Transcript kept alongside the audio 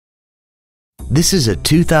This is a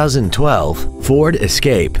 2012 Ford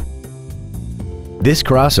Escape. This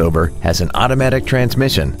crossover has an automatic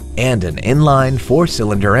transmission and an inline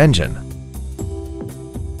 4-cylinder engine.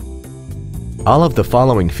 All of the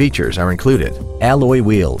following features are included: alloy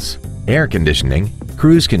wheels, air conditioning,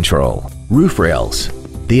 cruise control, roof rails,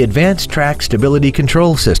 the advanced track stability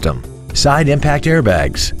control system, side impact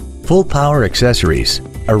airbags, full power accessories,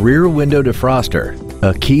 a rear window defroster,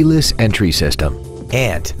 a keyless entry system,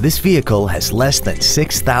 and this vehicle has less than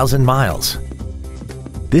 6,000 miles.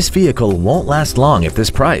 This vehicle won't last long at this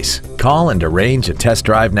price. Call and arrange a test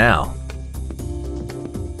drive now.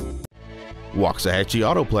 Waxahachie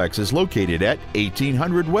Autoplex is located at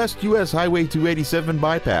 1800 West US Highway 287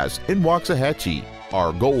 Bypass in Waxahachie.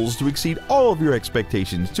 Our goal is to exceed all of your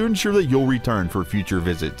expectations to ensure that you'll return for future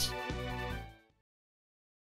visits.